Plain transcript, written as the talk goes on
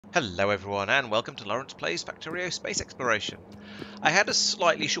Hello everyone and welcome to Laurence Plays Factorio Space Exploration. I had a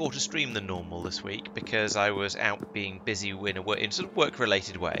slightly shorter stream than normal this week because I was out being busy in sort of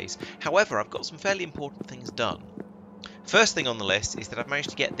work-related ways. However, I've got some fairly important things done. First thing on the list is that I've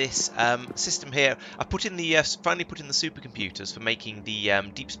managed to get this system here. I've put in the finally put in the supercomputers for making the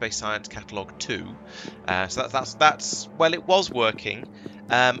Deep Space Science Catalog 2. So that's well, it was working,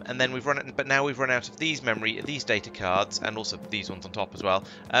 and then but now we've run out of these data cards, and also these ones on top as well.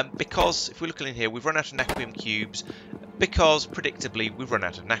 Because if we look in here, we've run out of naquium cubes. Because predictably we've run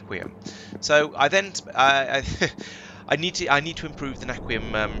out of naquium. So I then I need to improve the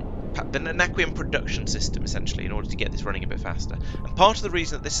naquium production system essentially in order to get this running a bit faster. And part of the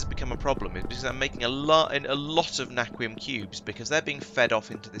reason that this has become a problem is because I'm making a lot of naquium cubes because they're being fed off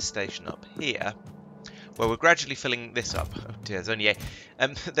into this station up here, where we're gradually filling this up. Oh dear, there's only 8.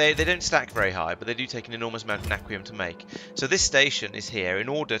 They don't stack very high, but they do take an enormous amount of naquium to make. So this station is here in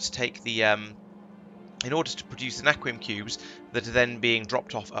order to take the in order to produce the naquium cubes that are then being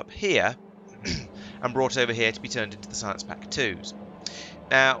dropped off up here and brought over here to be turned into the Science Pack 2s.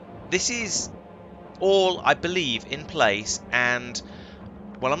 Now, this is all, I believe, in place, and,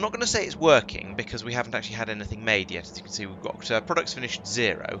 well, I'm not going to say it's working, because we haven't actually had anything made yet. As you can see, we've got products finished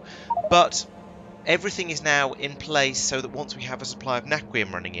 0, but everything is now in place so that once we have a supply of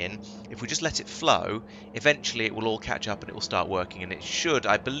naquium running in, if we just let it flow, eventually it will all catch up and it will start working, and it should,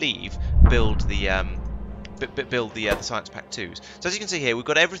 I believe, build the Science Pack 2s. So as you can see here, we've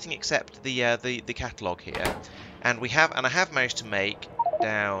got everything except the catalogue here, and I have managed to make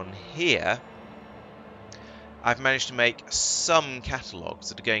down here. I've managed to make some catalogues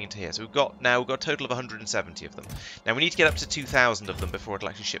that are going into here. So we've got a total of 170 of them. Now we need to get up to 2,000 of them before it'll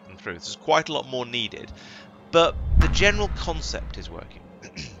actually ship them through. There's quite a lot more needed, but the general concept is working.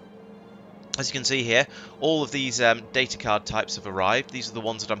 As you can see here, all of these data card types have arrived. These are the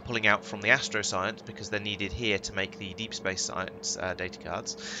ones that I'm pulling out from the Astro Science because they're needed here to make the Deep Space Science data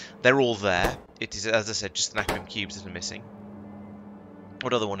cards. They're all there. It is, as I said, just the naquium cubes that are missing.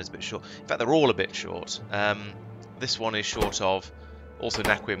 What other one is a bit short? In fact, they're all a bit short. This one is short of also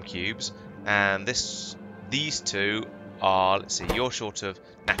naquium cubes, and these two are, let's see, you're short of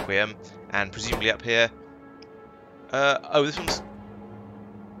naquium, and presumably up here. Oh, this one's.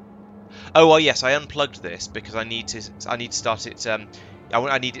 Oh, well, yes, I unplugged this because I need to start it.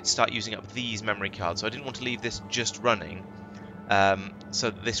 I need it to start using up these memory cards, so I didn't want to leave this just running. So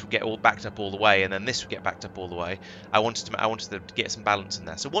that this would get all backed up all the way, and then this would get backed up all the way. I wanted to get some balance in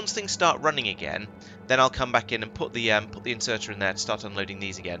there. So once things start running again, then I'll come back in and put the inserter in there to start unloading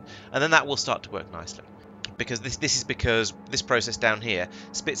these again, and then that will start to work nicely. Because because this process down here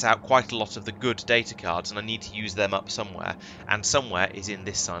spits out quite a lot of the good data cards, and I need to use them up somewhere, and somewhere is in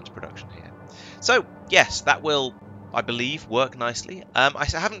this science production here. So yes, that will, I believe, work nicely. I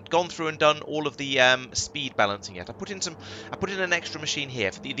haven't gone through and done all of the speed balancing yet. I put in an extra machine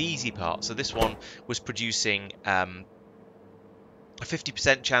here for the easy part. So this one was producing a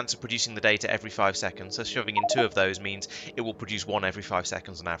 50% chance of producing the data every 5 seconds. So shoving in 2 of those means it will produce 1 every 5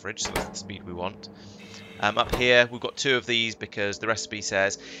 seconds on average. So that's the speed we want. Up here we've got 2 of these because the recipe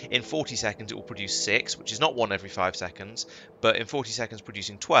says in 40 seconds it will produce 6, which is not 1 every 5 seconds, but in 40 seconds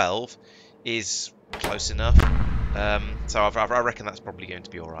producing 12 is close enough. So I reckon that's probably going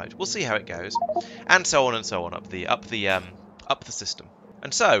to be all right. We'll see how it goes, and so on up the system.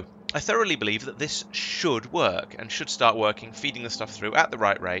 And so I thoroughly believe that this should work and should start working, feeding the stuff through at the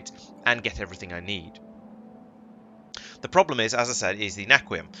right rate and get everything I need. The problem is, as I said, is the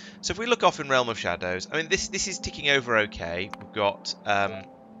naquium. So if we look off in Realm of Shadows, I mean this is ticking over okay.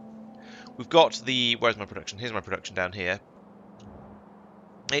 We've got the, where's my production? Here's my production down here.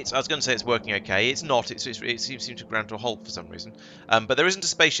 I was going to say it's working okay. It's not. It seems to ground to a halt for some reason. But there isn't a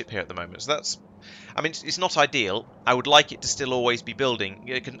spaceship here at the moment, so that's. I mean, it's not ideal. I would like it to still always be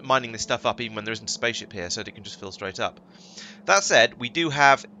mining this stuff up, even when there isn't a spaceship here, so that it can just fill straight up. That said, we do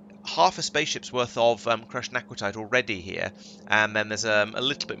have half a spaceship's worth of crushed naquitite already here, and then there's a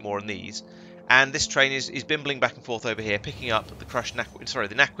little bit more in these. And this train is bimbling back and forth over here, picking up the crushed the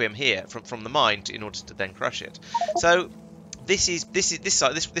naquium here from the mine in order to then crush it. So.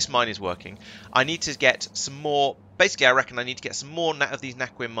 This mine is working. I need to get some more. Basically, I reckon I need to get some more of these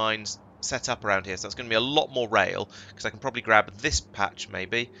naquium mines set up around here. So that's going to be a lot more rail because I can probably grab this patch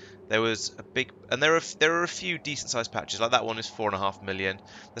maybe. There was a big, and there are a few decent sized patches. Like that one is 4.5 million.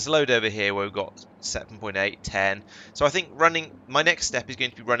 There's a load over here where we've got 7.8, 10. So I think my next step is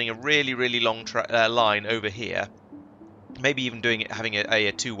going to be running a really long line over here, Maybe even doing it, having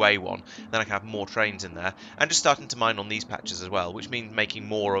a two-way one, then I can have more trains in there, and just starting to mine on these patches as well, which means making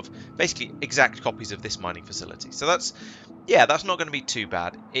more of basically exact copies of this mining facility. So that's, yeah, that's not going to be too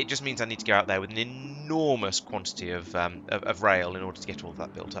bad. It just means I need to go out there with an enormous quantity of rail in order to get all of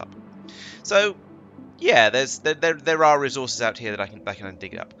that built up. So yeah, there are resources out here that I can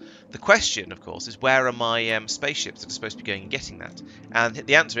dig up. The question, of course, is where are my spaceships that are supposed to be going and getting that? And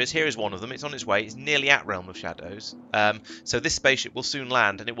the answer is, here is one of them. It's on its way. It's nearly at Realm of Shadows. So this spaceship will soon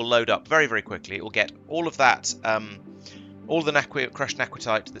land, and it will load up very, very quickly. It will get all of that, all the crushed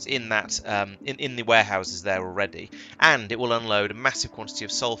naquitite that's in that in the warehouses there already, and it will unload a massive quantity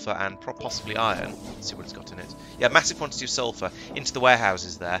of sulfur and possibly iron. Let's see what it's got in it. Yeah, massive quantity of sulfur into the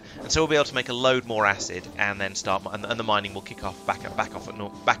warehouses there, and so we'll be able to make a load more acid, and then start, and the mining will kick off back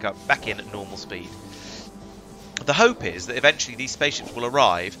in at normal speed. The hope is that eventually these spaceships will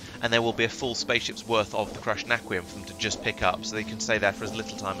arrive, and there will be a full spaceship's worth of the crushed naquium for them to just pick up, so they can stay there for as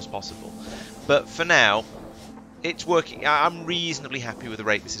little time as possible. But for now, it's working. I'm reasonably happy with the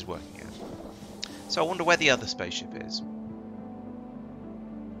rate this is working at. So I wonder where the other spaceship is.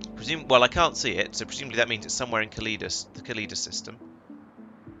 Well, I can't see it, so presumably that means it's somewhere in the Calidus system.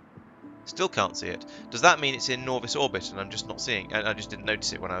 Still can't see it. Does that mean it's in Norvis orbit and I'm just not seeing? I just didn't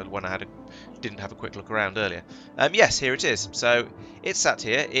notice it when I didn't have a quick look around earlier. Yes, here it is. So it's sat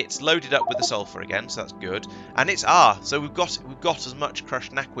here. It's loaded up with the sulfur again, so that's good. And it's so we've got as much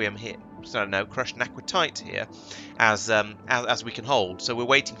crushed naquium here. So no, crushed naquitite here as we can hold. So we're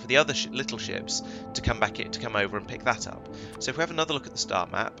waiting for the other little ships to come over and pick that up. So if we have another look at the star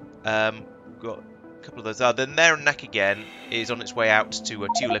map, we've got a couple of those. Then there and Nak again is on its way out to a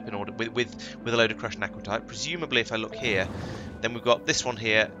Tulip in order with a load of crushed naquitite. Presumably, if I look here, then we've got this one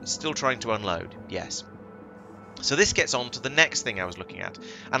here still trying to unload. Yes. So this gets on to the next thing I was looking at,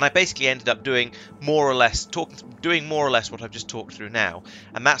 and I basically ended up doing more or less what I've just talked through now,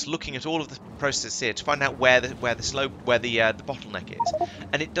 and that's looking at all of the processes here to find out where the bottleneck is.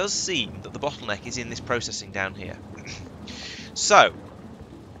 And it does seem that the bottleneck is in this processing down here. So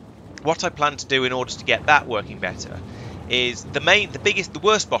what I plan to do in order to get that working better is the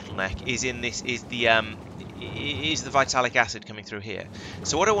worst bottleneck is the vitalic acid coming through here.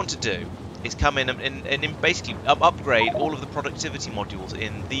 So what I want to do is come in and basically upgrade all of the productivity modules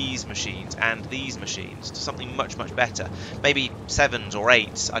in these machines and these machines to something much, much better. Maybe 7s or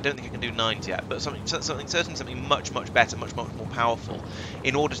 8s. I don't think I can do 9s yet, but certainly something much, much better, much, much more powerful,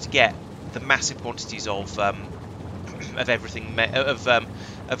 in order to get the massive quantities of everything of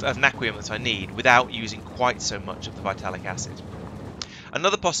naquium that I need without using quite so much of the vitalic acid.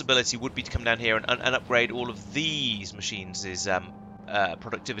 Another possibility would be to come down here and upgrade all of these machines'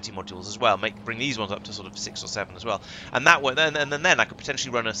 productivity modules as well. Bring these ones up to sort of 6 or 7 as well, and that way, then I could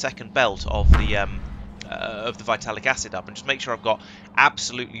potentially run a second belt of the vitalic acid up and just make sure I've got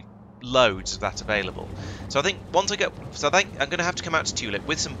absolutely loads of that available. So I think I'm going to have to come out to Tulip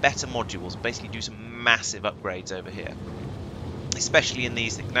with some better modules and basically do some massive upgrades over here, especially in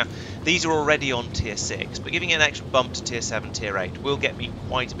these things. Now, these are already on tier 6, but giving it an extra bump to tier 7, tier 8 will get me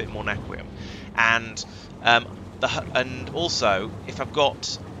quite a bit more naquium. And also, if I've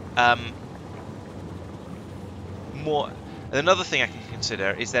got more, another thing I can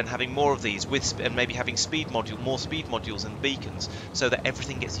consider is then having more of these and maybe having more speed modules and beacons, so that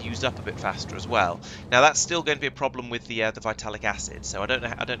everything gets used up a bit faster as well. Now that's still going to be a problem with the vitalic acid, so I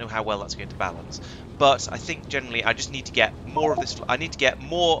don't know how well that's going to balance. But I think generally I just need to get more of this. I need to get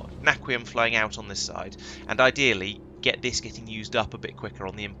more naquium flowing out on this side, and ideally get this getting used up a bit quicker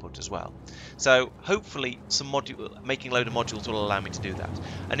on the input as well. So hopefully making a load of modules will allow me to do that.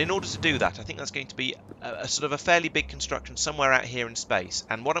 And in order to do that, I think that's going to be a sort of a fairly big construction somewhere out here in space.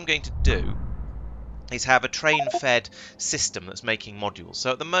 And what I'm going to do is have a train-fed system that's making modules.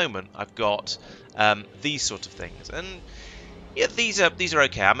 So at the moment I've got these sort of things, and yeah, these are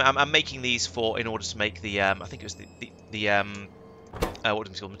okay. I'm making these in order to make the I think it was what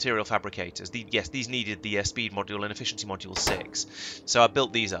is it called? Material fabricators. Yes, these needed the speed module and efficiency module 6, so I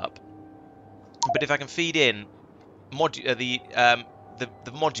built these up. But if I can feed in the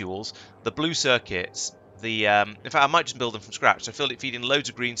modules, the blue circuits, in fact I might just build them from scratch. So feed in loads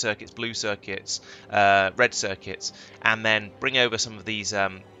of green circuits, blue circuits, red circuits, and then bring over some of these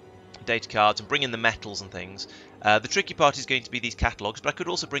data cards and bring in the metals and things. The tricky part is going to be these catalogs, but I could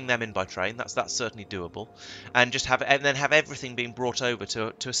also bring them in by train. That's certainly doable, and just have everything being brought over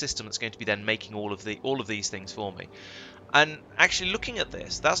to a system that's going to be then making all of these things for me. And actually, looking at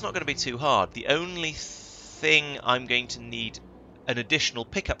this, that's not going to be too hard. The only thing I'm going to need an additional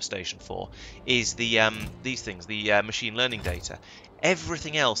pickup station for is these things, the machine learning data.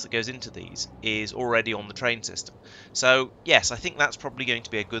 everything else that goes into these is already on the train system. So yes, I think that's probably going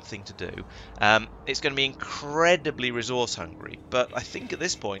to be a good thing to do. It's going to be incredibly resource hungry, but I think at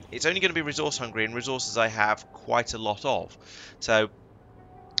this point it's only going to be resource hungry in resources I have quite a lot of. So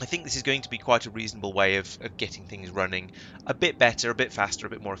I think this is going to be quite a reasonable way of getting things running a bit better, a bit faster, a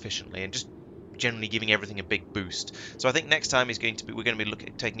bit more efficiently, and just generally giving everything a big boost. So I think next time is going to be we're going to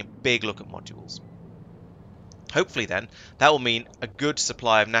be taking a big look at modules. Hopefully then, that will mean a good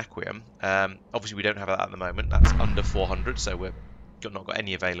supply of naquium. Obviously we don't have that at the moment. That's under 400, so we're not got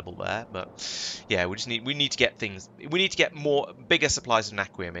any available there. But yeah, we need to get things. We need to get bigger supplies of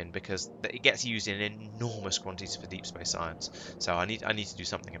naquium in, because it gets used in enormous quantities for deep space science. So I need to do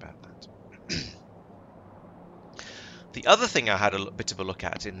something about that. The other thing I had a bit of a look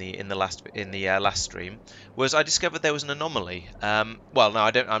at in the last stream was I discovered there was an anomaly. Well, no,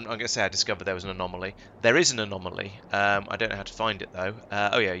 I don't. I'm going to say I discovered there was an anomaly. There is an anomaly. I don't know how to find it though.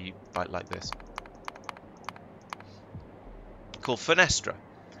 Oh yeah, you like this. Called Fenestra.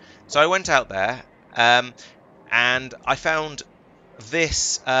 So I went out there, and I found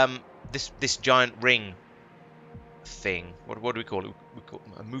this this giant ring thing. What do we call it? We call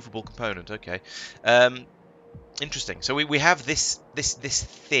it a movable component. Okay. Interesting. So we have this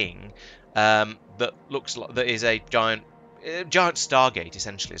thing that looks like that is a giant Stargate,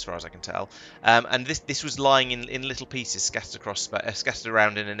 essentially, as far as I can tell. And this was lying in little pieces scattered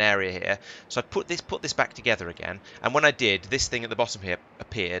around in an area here. So I put this back together again, and when I did, this thing at the bottom here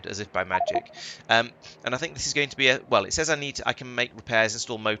appeared as if by magic. And I think this is going to be well. It says I can make repairs,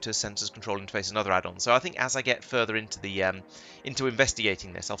 install motors, sensors, control interface, and other add-ons. So I think as I get further into the into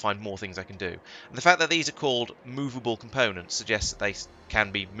investigating this, I'll find more things I can do. And the fact that these are called movable components suggests that they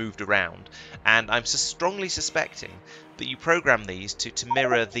can be moved around, and I'm strongly suspecting that you program these to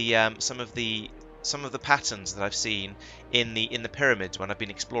mirror the some of the patterns that I've seen in the pyramids when I've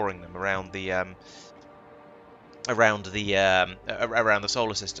been exploring them around the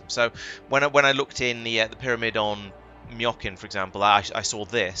solar system. So when I looked in the pyramid on Myokin, for example, I saw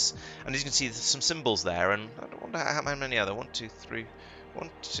this, and as you can see, there's some symbols there, and I wonder how many are there. 1, 2, 3. 1,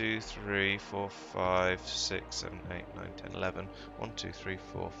 2, 3, 4, 5, 6, 7, 8, 9, 10, 11. 1, 2, 3,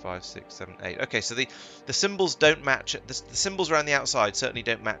 4, 5, 6, 7, 8. Okay, so the symbols don't match. The symbols around the outside certainly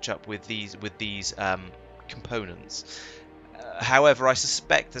don't match up with these components. However, I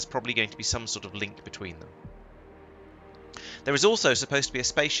suspect there's probably going to be some sort of link between them. There is also supposed to be a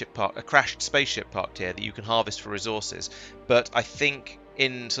crashed spaceship parked here that you can harvest for resources, but I think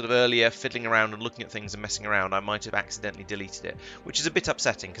in sort of earlier fiddling around and looking at things and messing around, I might have accidentally deleted it, which is a bit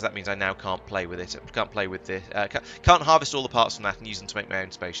upsetting because that means I now can't play with it. Can't harvest all the parts from that and use them to make my own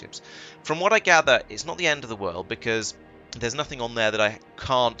spaceships. From what I gather, it's not the end of the world, because there's nothing on there that I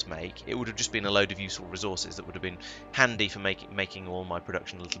can't make. It would have just been a load of useful resources that would have been handy for making all my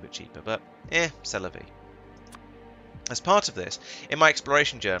production a little bit cheaper, but c'est la vie. As part of this, in my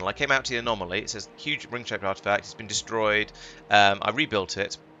exploration journal, I came out to the anomaly. It says huge ring-shaped artifact. It's been destroyed. I rebuilt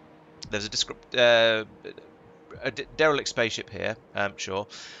it. There's a derelict spaceship here. Sure.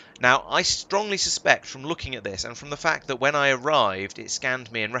 Now, I strongly suspect from looking at this and from the fact that when I arrived, it scanned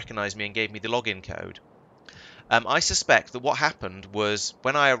me and recognised me and gave me the login code. I suspect that what happened was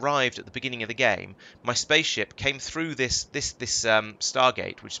when I arrived at the beginning of the game, my spaceship came through this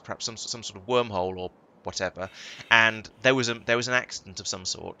Stargate, which is perhaps some sort of wormhole or whatever, and there was an accident of some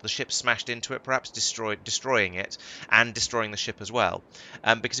sort. The ship smashed into it, perhaps destroying it and destroying the ship as well.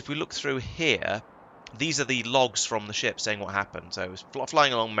 Because if we look through here, these are the logs from the ship saying what happened. So it was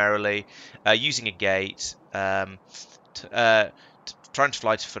flying along merrily, using a gate, trying to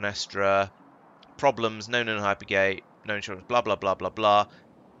fly to Fenestra, problems, no known hypergate, no insurance, blah blah blah blah blah,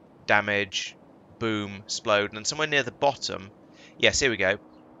 damage, boom, explode, and then somewhere near the bottom, yes, here we go.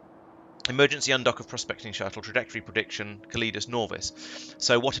 Emergency undock of prospecting shuttle, trajectory prediction, Calidus Norvis.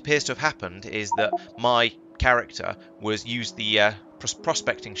 So what appears to have happened is that my character used the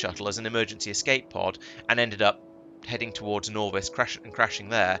prospecting shuttle as an emergency escape pod and ended up heading towards Norvis, crashing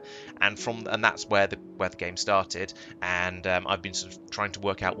there, and that's where the game started. And I've been sort of trying to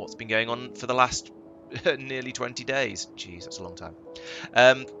work out what's been going on for the last nearly 20 days. Jeez, that's a long time.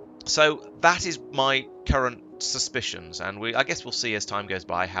 So that is my current suspicions, and I guess we'll see as time goes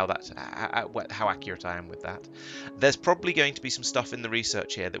by how accurate I am with that. There's probably going to be some stuff in the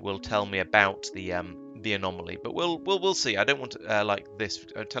research here that will tell me about the anomaly, but we'll see. I don't want to like this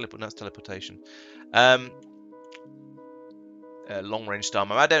teleportation. Long range star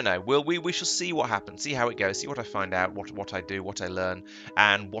map. I don't know. We shall see what happens, see how it goes, see what I find out, what I do, what I learn,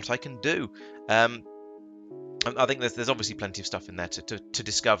 and what I can do. I think there's obviously plenty of stuff in there to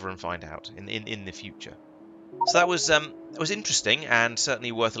discover and find out in the future. So that was interesting and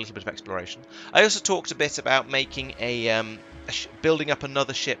certainly worth a little bit of exploration. I also talked a bit about making building up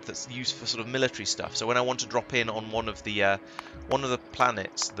another ship that's used for sort of military stuff. So when I want to drop in on one of the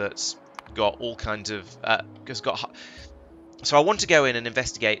planets that's got all kinds of so I want to go in and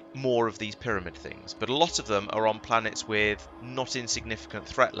investigate more of these pyramid things, but a lot of them are on planets with not insignificant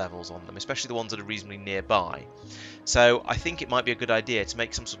threat levels on them, especially the ones that are reasonably nearby. So I think it might be a good idea to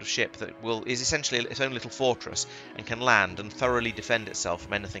make some sort of ship that is essentially its own little fortress and can land and thoroughly defend itself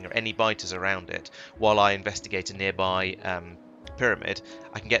from anything or any biters around it, while I investigate a nearby pyramid.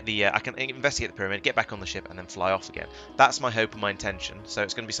 I can investigate the pyramid, get back on the ship, and then fly off again. That's my hope and my intention. So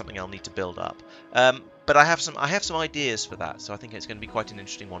it's going to be something I'll need to build up. But I have some ideas for that. So I think it's going to be quite an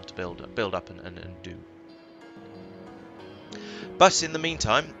interesting one to build up and do. But in the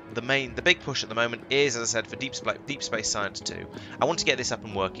meantime, the big push at the moment is, as I said, for Deep Space Science 2. I want to get this up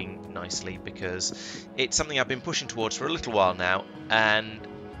and working nicely because it's something I've been pushing towards for a little while now, and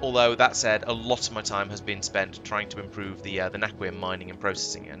although that said, a lot of my time has been spent trying to improve the naquium mining and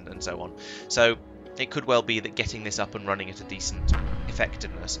processing and so on. So it could well be that getting this up and running at a decent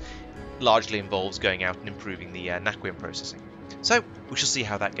effectiveness largely involves going out and improving the naquium processing. So we shall see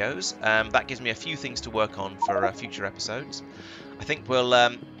how that goes. That gives me a few things to work on for future episodes. I think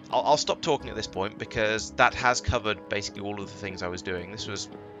I'll stop talking at this point because that has covered basically all of the things I was doing. This was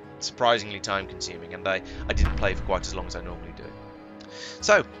surprisingly time consuming, and I didn't play for quite as long as I normally do.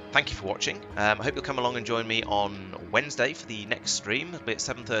 So, thank you for watching. I hope you'll come along and join me on Wednesday for the next stream. It'll be at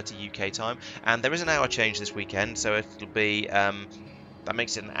 7:30 UK time, and there is an hour change this weekend, so it'll be that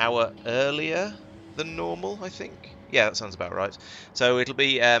makes it an hour earlier than normal, I think. Yeah, that sounds about right. So it'll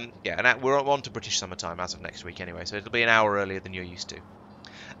be we're on to British summertime as of next week anyway, so it'll be an hour earlier than you're used to.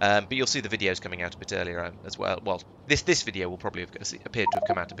 But you'll see the videos coming out a bit earlier as well. Well, this video will probably have appeared to have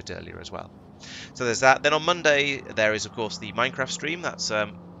come out a bit earlier as well. So there's that. Then on Monday there is of course the Minecraft stream. That's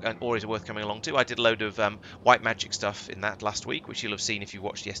always worth coming along to. I did a load of white magic stuff in that last week, which you'll have seen if you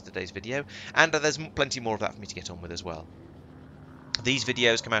watched yesterday's video, and there's plenty more of that for me to get on with as well. These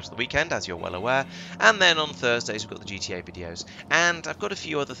videos come out at the weekend, as you're well aware, and then on Thursdays we've got the GTA videos. And I've got a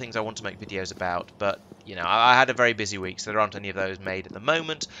few other things I want to make videos about, but, you know, I had a very busy week, so there aren't any of those made at the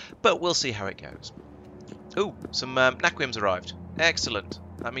moment, but we'll see how it goes. Ooh, some naquiums arrived. Excellent.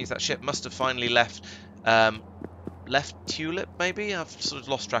 That means that ship must have finally left Tulip, maybe? I've sort of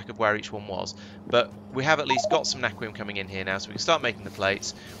lost track of where each one was. But we have at least got some naquium coming in here now, so we can start making the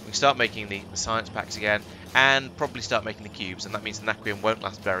plates, we can start making the science packs again, and probably start making the cubes, and that means the naquium won't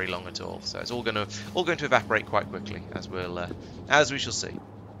last very long at all. So it's all going to evaporate quite quickly, as we shall see.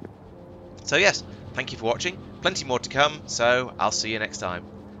 So yes, thank you for watching. Plenty more to come, so I'll see you next time.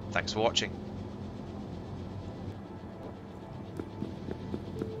 Thanks for watching.